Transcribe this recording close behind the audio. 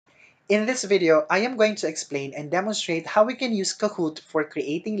In this video, I am going to explain and demonstrate how we can use Kahoot for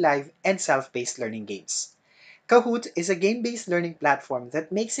creating live and self-paced learning games. Kahoot is a game-based learning platform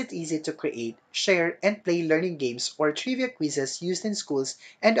that makes it easy to create, share, and play learning games or trivia quizzes used in schools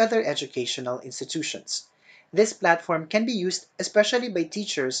and other educational institutions. This platform can be used especially by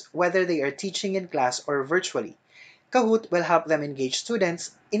teachers whether they are teaching in class or virtually. Kahoot will help them engage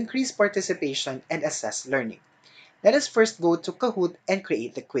students, increase participation, and assess learning. Let us first go to Kahoot and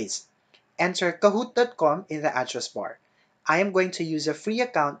create the quiz. Enter kahoot.com in the address bar. I am going to use a free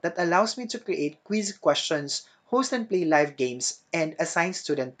account that allows me to create quiz questions, host and play live games, and assign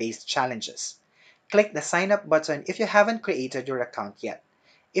student-based challenges. Click the sign up button if you haven't created your account yet.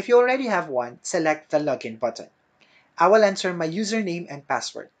 If you already have one, select the login button. I will enter my username and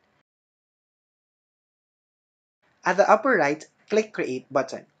password. At the upper right, click Create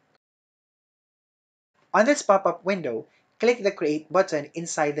button. On this pop-up window, click the Create button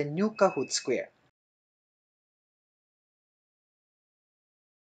inside the new Kahoot square.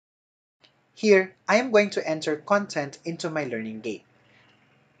 Here, I am going to enter content into my learning game.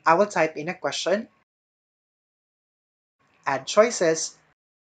 I will type in a question, add choices,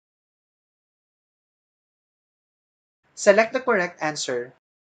 select the correct answer,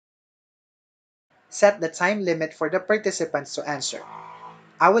 set the time limit for the participants to answer.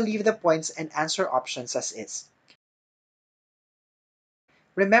 I will leave the points and answer options as is.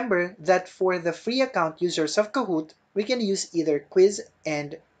 Remember that for the free account users of Kahoot, we can use either quiz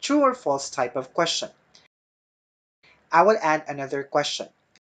and true or false type of question. I will add another question.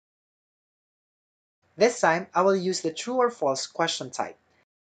 This time, I will use the true or false question type.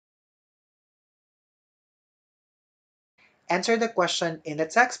 Enter the question in the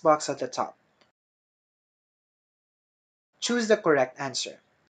text box at the top. Choose the correct answer.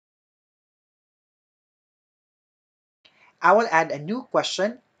 I will add a new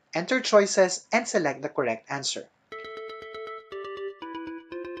question, enter choices, and select the correct answer.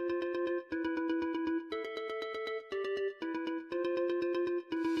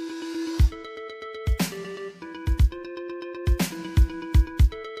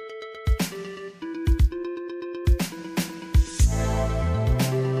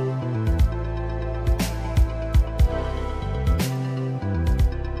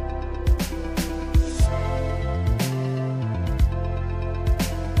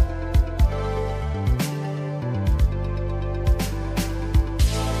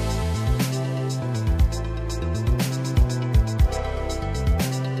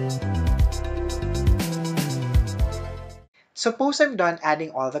 Suppose I'm done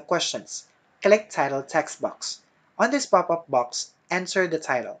adding all the questions. Click Title text box. On this pop-up box, enter the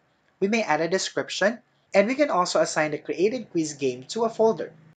title. We may add a description, and we can also assign the created quiz game to a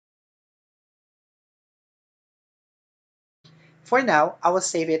folder. For now, I will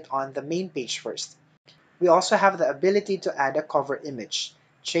save it on the main page first. We also have the ability to add a cover image,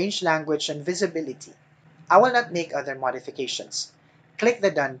 change language and visibility. I will not make other modifications. Click the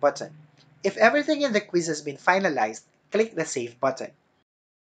Done button. If everything in the quiz has been finalized, click the Save button.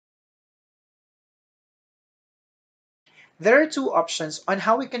 There are two options on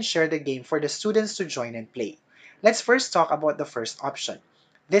how we can share the game for the students to join and play. Let's first talk about the first option.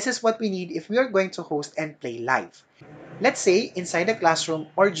 This is what we need if we are going to host and play live. Let's say inside the classroom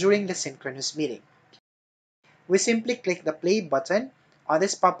or during the synchronous meeting. We simply click the Play button on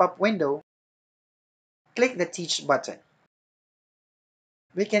this pop-up window. Click the Teach button.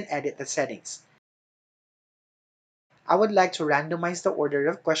 We can edit the settings. I would like to randomize the order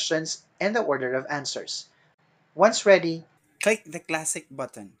of questions and the order of answers. Once ready, click the Classic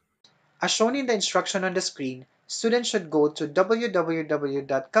button. As shown in the instruction on the screen, students should go to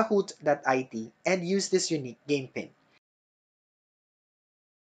www.kahoot.it and use this unique game pin.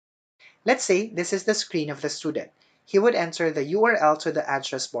 Let's say this is the screen of the student. He would enter the URL to the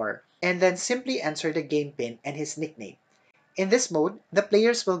address bar and then simply enter the game pin and his nickname. In this mode, the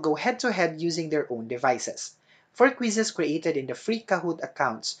players will go head-to-head using their own devices. For quizzes created in the free Kahoot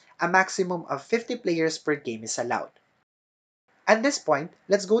accounts, a maximum of 50 players per game is allowed. At this point,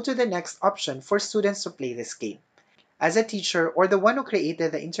 let's go to the next option for students to play this game. As a teacher or the one who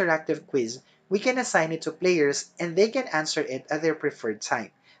created the interactive quiz, we can assign it to players and they can answer it at their preferred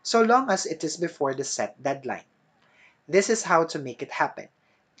time, so long as it is before the set deadline. This is how to make it happen.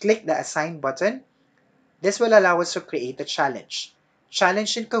 Click the Assign button. This will allow us to create a challenge.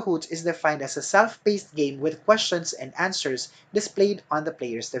 Challenge in Kahoot is defined as a self-paced game with questions and answers displayed on the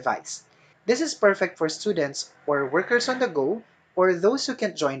player's device. This is perfect for students or workers on the go or those who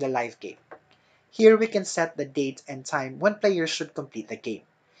can join the live game. Here we can set the date and time when players should complete the game.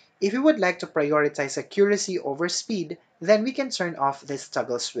 If we would like to prioritize accuracy over speed, then we can turn off this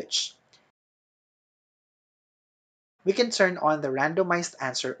toggle switch. we can turn on the randomized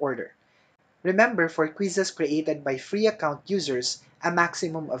answer order. Remember, for quizzes created by free account users, a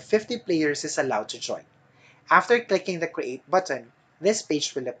maximum of 50 players is allowed to join. After clicking the Create button, this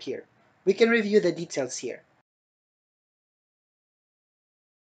page will appear. We can review the details here.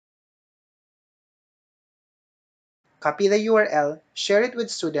 Copy the URL, share it with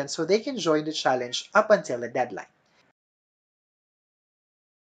students so they can join the challenge up until the deadline.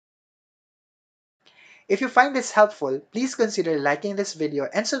 If you find this helpful, please consider liking this video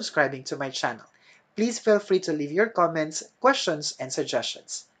and subscribing to my channel. Please feel free to leave your comments, questions, and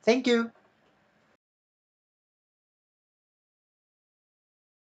suggestions. Thank you!